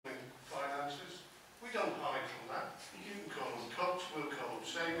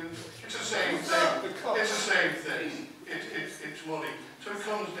same thing. It's money. So it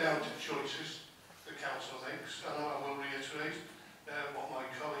comes down to choices the council makes, and I will reiterate what my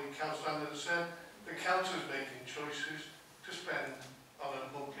colleague Councillor Anderson said. The council is making choices to spend on a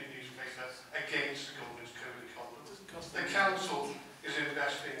monthly newspaper against the government's code of conduct. The council is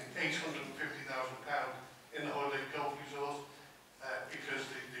investing £850,000 in the holiday golf resort because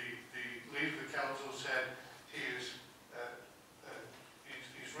the leader of the council said he's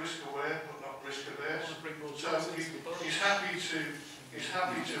risk aware but not risk averse. So he's happy to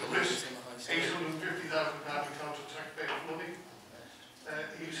risk £850,000 in council taxpayers' money.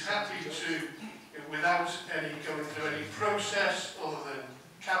 He's happy to, without going through any process other than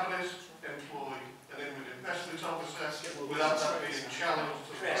cabinet, employ an inward investment officer without that being challenged.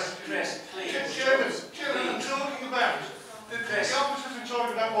 Chris, please. Chairman, I'm talking about the officers are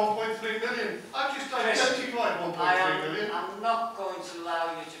talking about 1.3 million. I've just identified 1.3 million. I'm not going to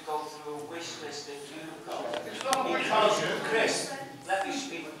allow you to go through a wish list that you've got. It's not a wish list. Chris, let me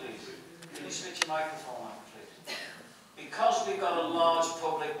speak, please. Can you switch your microphone on, please? Because we've got a large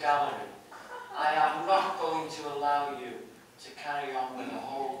public gallery, I am not going to allow you to carry on with the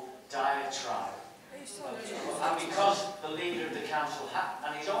whole diatribe. And because the leader of the council,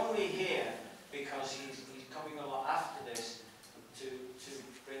 and he's only here because he's coming along after this to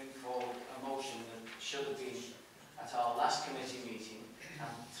bring forward a motion that should have been at our last committee meeting, and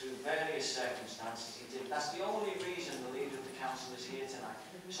through various circumstances he did. That's the only reason the leader of the council is here tonight.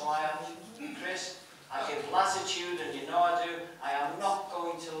 So I am, Chris, I give latitude, and you know I do. I am not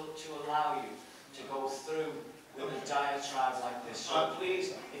going to allow you to go through with a diatribe like this. So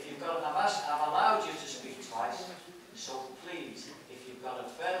please, if you've got, I've allowed you to speak twice. So please, if you've got a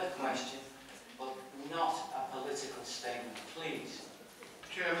further question, but not a political statement, please.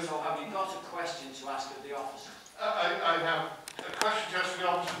 Chairman, so have you got a question to ask of the officers? I have a question to ask of the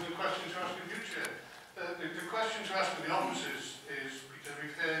officers and a question to ask of you, Chair. The question to ask of the officers is because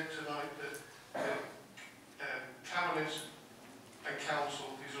we've heard tonight that Cabinet and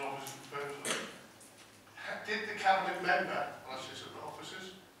Council, these are officers' proposals. Did the Cabinet member, unless it's of the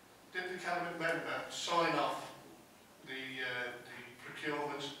officers, did the Cabinet member sign off the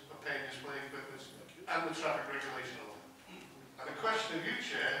procurement of paid display equipment and the traffic regulation order? And the question of you,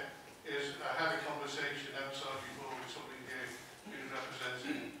 Chair, is I had a conversation outside before with somebody here who's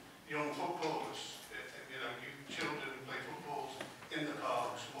representing young footballers, you children who play footballs in the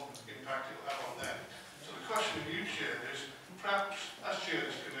parks and what impact it will have on them. So the question of you, Chair, is perhaps as Chair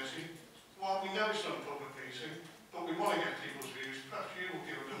of this committee, while we know it's not a public meeting, but we want to get people's views, perhaps you will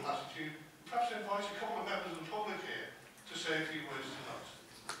give a little latitude, perhaps invite a couple of members of the public here to say a few words tonight.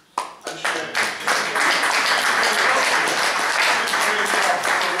 And Chair,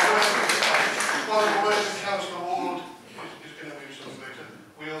 while the work of Councillor Ward is going to move something later,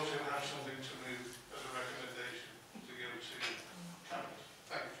 we also have something to move as a recommendation to go to Cabinet.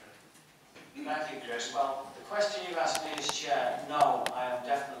 Thank you, Chair. Thank you, Chris. Well, the question you've asked me as Chair, no, I am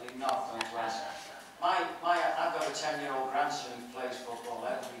definitely not going to answer. I've got a 10-year-old grandson who plays football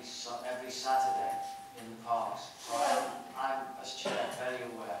every Saturday in the parks. So I'm as Chair, very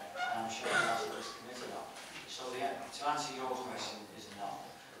aware, and I'm sure the rest of this committee are. So to answer your question is no.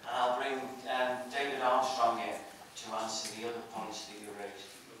 And I'll bring David Armstrong in to answer the other points that you raised.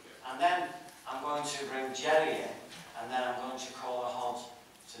 And then I'm going to bring Gerry in, and then I'm going to call a halt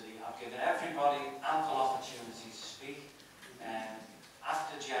to I've given everybody ample opportunity to speak.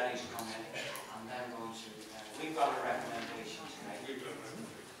 After Gerry's come in, I'm then going to, we've got a recommendation to make.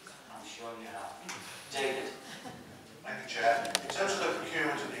 I'm sure you have. David. Thank you, Chair. In terms of the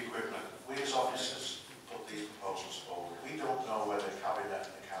procurement of the equipment, we as officers put these proposals forward. We don't know whether Cabinet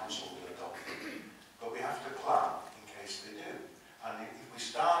and the Council will adopt them, but we have to plan in case they do. And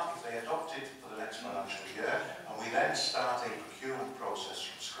if they adopt it for the next financial year, and we then start a procurement process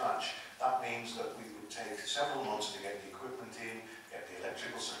from scratch, that means that we would take several months to get the equipment in, get the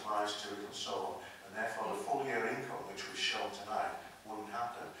electrical supplies to it and so on, and therefore the full year income which was shown tonight wouldn't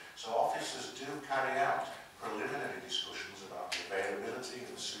happen. So officers do carry out preliminary discussions about the availability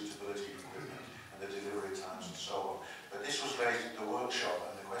and the suitability of equipment and the delivery times and so on. But this was raised at the workshop,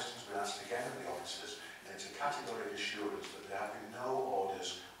 and the questions were asked again of the officers, and it's a categorical assurance that there have been no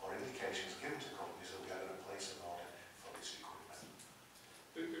orders or indications given to companies that we are going to place an order for this equipment.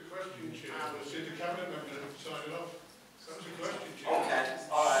 The question, Chair, was did the Cabinet member sign it off? That was a question, Chair. Okay,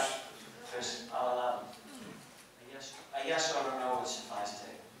 all right. Chris, I'll allow a yes or a no would suffice,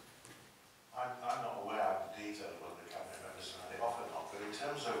 Dave. I'm not aware of the detail of whether the Cabinet members signed it off or not, but in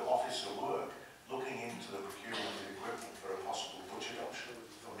terms of officer work, looking into the procurement of equipment for a possible budget option,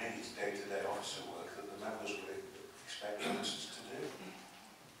 for me it's day-to-day officer work that the members would expect officers to do.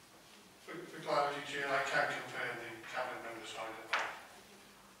 For clarity, Chair, I can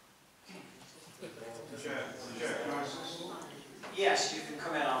Yes, you can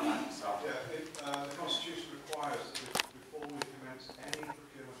come in on that. So. Yeah, the Constitution requires that before we commence any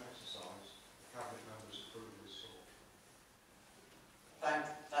procurement exercise, the Cabinet members approve this sort.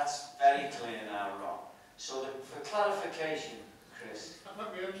 That's very clear now, Ron. So for clarification, Chris,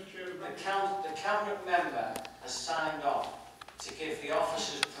 the Cabinet member has signed off to give the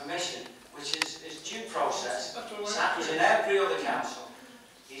officers permission, which is due process. It happens in every other council.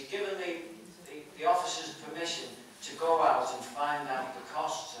 He's given the officers permission to go out and find out the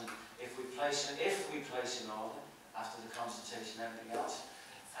costs, and if we place an order after the consultation and everything else.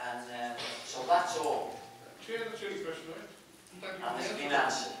 And so that's all. Chair, that's the only question, right? Thank you. And it's been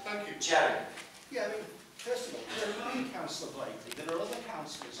answered. Thank you. Gerry. Yeah, I mean, first of all, to remind Councillor Blakeley, there are other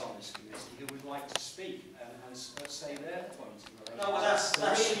councillors on this committee who would like to speak and say their point in relation. No, but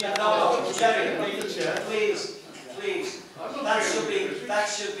no, Gerry, please. That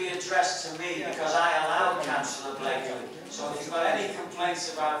should be addressed to me because I allowed Councillor Blakeley. So if you've got any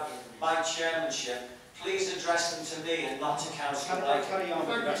complaints about my chairmanship, please address them to me and not to Councillor Blakeley. Carry on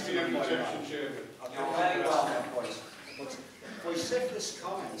with the rest of the invitation, Chairman. You're very welcome. But vociferous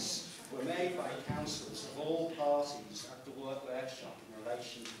comments were made by councillors of all parties at the workshop in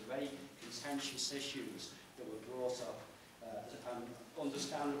relation to the very contentious issues that were brought up, and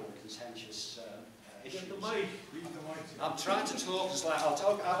understandable contentious issues. I'm trying to talk as loud.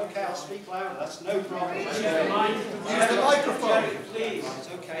 I'll speak louder, that's no problem. Use the microphone. Please. Right,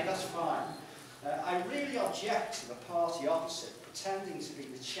 okay, that's fine. I really object to the party opposite pretending to be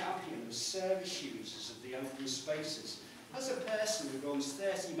the champion of service users of the open spaces. As a person who runs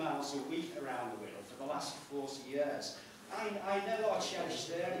 30 miles a week around the Wirral for the last 40 years, I know our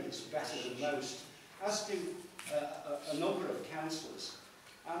cherished areas better than most, as do a number of councillors.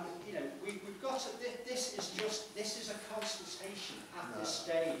 And you know, we've got to, this is a consultation at this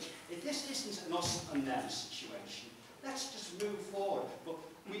stage. This isn't an us and them situation. Let's just move forward, but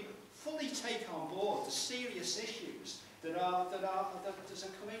we fully take on board the serious issues that are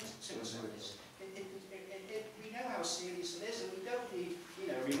coming to us in this. We know how serious it is, and we don't need,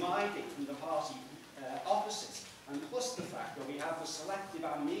 reminding from the party opposite. And plus the fact that we have the selective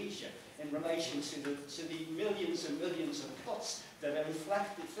amnesia in relation to the millions and millions of cuts that are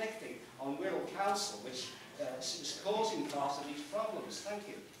inflicting on Wirral Council, which is causing part of these problems. Thank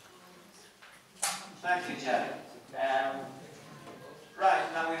you. Thank you, Gerry. Right,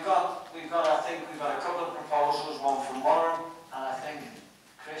 now I think we've got a couple of proposals, one from Warren, and I think,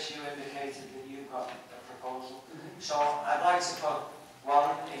 Chris, you indicated that you've got a proposal. So I'd like to put,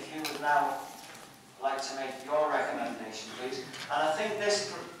 Warren, if you would now like to make your recommendation, please. And I think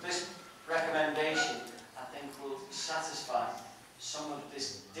this recommendation, I think, will satisfy some of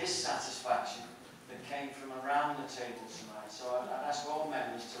this dissatisfaction that came from around the table tonight. So I'd ask all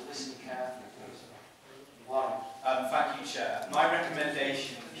members to listen carefully, please. Warren. Thank you, Chair. My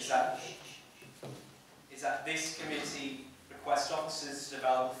recommendation is that this committee request officers to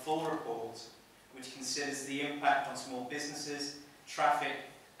develop a full report which considers the impact on small businesses, traffic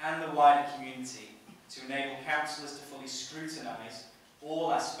and the wider community to enable councillors to fully scrutinise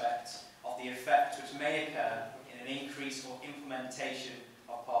all aspects of the effect which may occur in an increase or implementation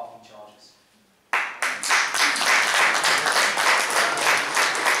of parking charges.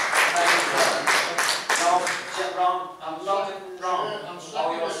 No, Ron, I'm not wrong.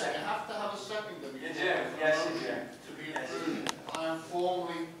 Oh, you're saying you have to have a second. You do, yes, you do. To be approved. I am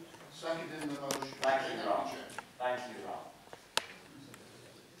formally seconding the motion. Thank you, Ron. Thank you, Ron.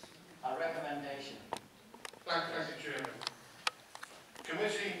 A recommendation. Thank you, Chairman.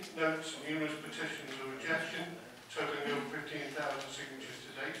 Committee notes numerous petitions of rejection, totaling over 15,000 signatures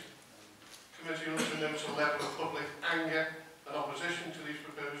to date. Committee also notes a level of public anger and opposition to these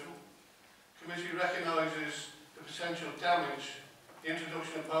proposals. Committee recognises the potential damage the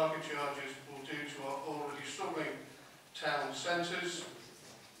introduction of parking charges will do to our already struggling town centres.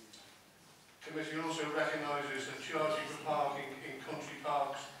 Committee also recognises that charging for parking in country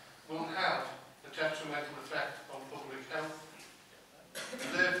parks will have a detrimental effect on public health.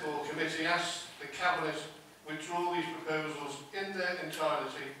 Therefore, committee asks the Cabinet withdraw these proposals in their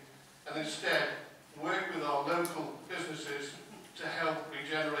entirety and instead work with our local businesses to help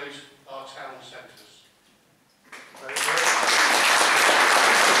regenerate our town centres.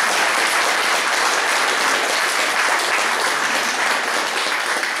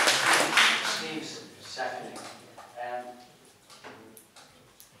 Steve's seconding.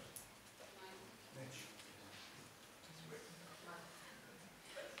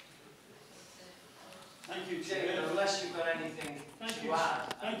 Thank you, David, Chair. unless you've got anything to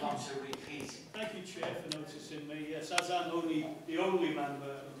add and not to repeat. Thank you, Chair, for noticing me. Yes, as I'm the only member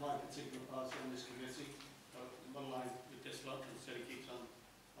of my particular party on this committee, unlike with this lot, instead he keeps on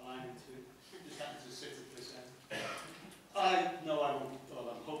aligning to it. Just happens to sit at this end. No, I won't,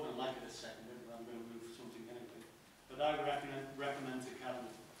 well, I'm hoping I might get a second, but I'm going to move something anyway. But I recommend to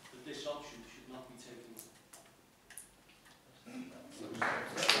Cabinet that this option should not be taken up.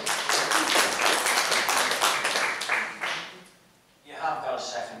 You have got a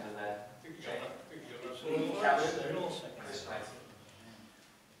seconder there. Councillor Chris Blakeley.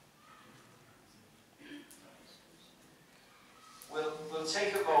 We'll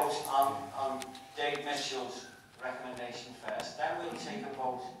take a vote on Dave Mitchell's recommendation first, then we'll take a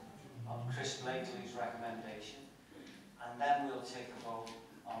vote on Chris Blakeley's recommendation, and then we'll take a vote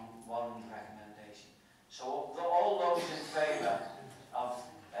on Warren's recommendation. So all those in favour of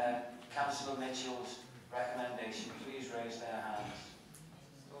Councillor Mitchell's recommendation, please raise their hands.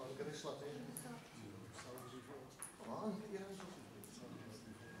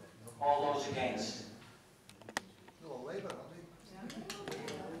 All those against?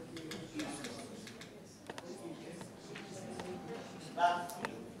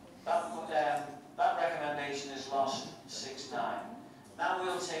 That recommendation is lost 6-9. Now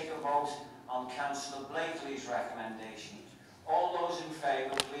we'll take a vote on Councillor Blakeley's recommendation. All those in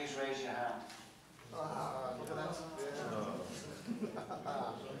favour, please raise your hand. Look at that.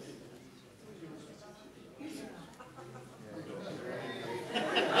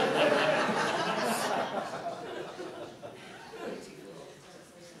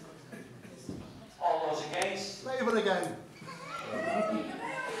 All those against? Labour again.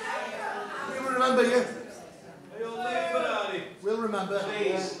 We will remember you. We'll remember.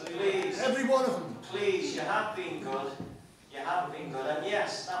 Please, please. Every one of them. Please, you have been good. You have been good. And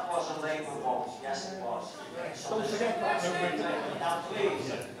yes, that was a Labour vote. Yes, it was. So Don't forget that. now,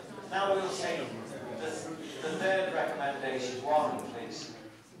 please. Now we'll take the third recommendation. Warren, please.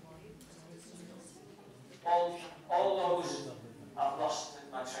 All those, I've lost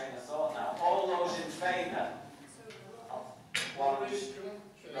my train of thought now. All those in favour of Warren's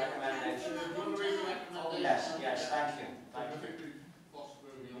recommendation? Yes, yes, thank you. Thank you.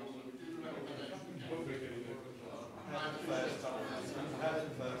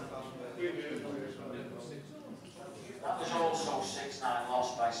 That was also 6-9,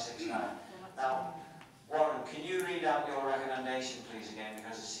 lost by 6-9. Now, Warren, can you read out your recommendation, please, again,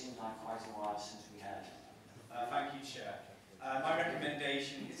 because it seems like quite a while since we had it. Thank you, Chair. My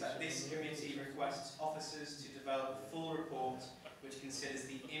recommendation is that this committee requests officers to develop a full report which considers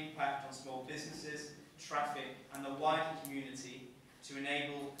the impact on small businesses, traffic and the wider community to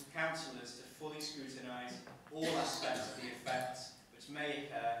enable councillors to fully scrutinise all aspects of the effects which may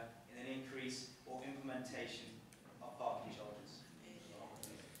occur in an increase or implementation of parking charges.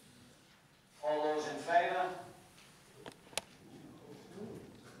 All those in favour?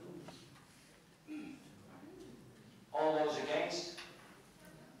 All those against?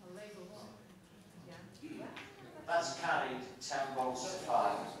 That's carried 10 votes to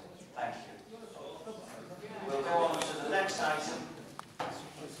 5. Thank you. We'll go on to the next item,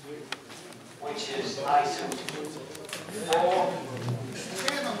 which is item 4.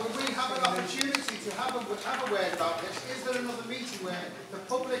 Chairman, will we have an opportunity to have a word about this? Is there another meeting where the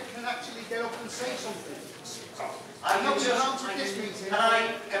public can actually get up and say something?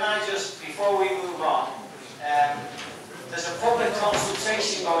 Can I just, before we move on, there's a public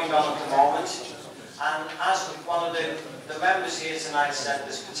consultation going on at the moment, and as one of the members here tonight said,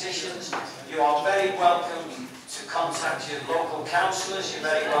 there's petitions. You are very welcome to contact your local councillors, you're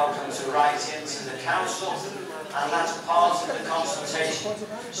very welcome to write into the council, and that's part of the consultation.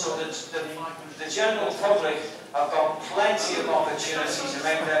 So that the general public have got plenty of opportunity to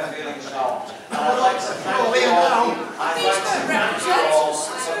make their feelings known. And I'd like to thank you all. I'd like to thank you all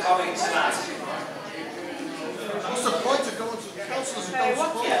for coming tonight. What's the point of going to the councillors who don't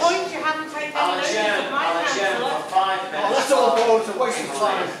support? Yes. Point you haven't taken any notice of my I'll adjourn councillor. for 5 minutes. That's all board, it's a waste of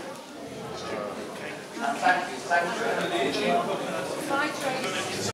time. And thank you, everybody. Bye, Tracy.